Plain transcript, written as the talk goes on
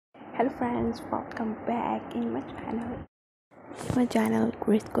Hello friends, welcome back in my channel. My channel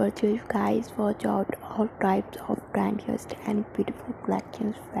Chris Culture. You guys watch out all types of trendiest and beautiful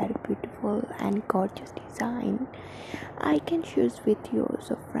collections, very beautiful and gorgeous design. I can choose with you,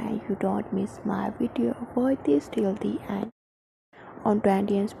 so friends, you don't miss my video. Watch this till the end. On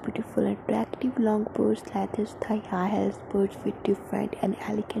Radiant's beautiful and attractive long boots, Latex thigh high heels boots with different and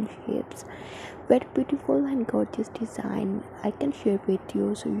elegant shapes. Very beautiful and gorgeous design. I can share with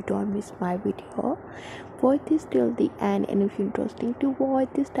you so you don't miss my video. Watch this till the end, and if you're interested to watch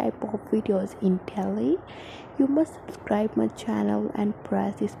this type of videos in daily, you must subscribe my channel and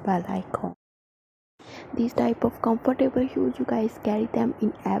press this bell icon. These type of comfortable shoes, you guys carry them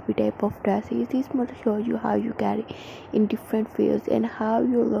in every type of dresses. This will show you how you carry in different ways and how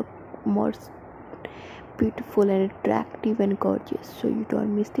you look more beautiful and attractive and gorgeous. So you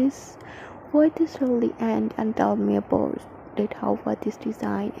don't miss this. Watch this till the end and tell me about it, how was this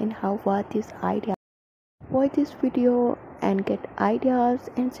design and how was this idea. Watch this video and get ideas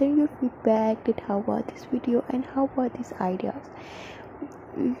and send your feedback that how was this video and how was these ideas.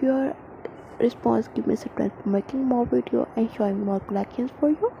 Your response give me support for making more video and showing more collections for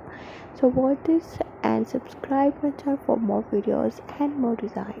you. So watch this and subscribe my channel for more videos and more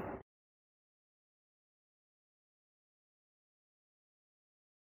design.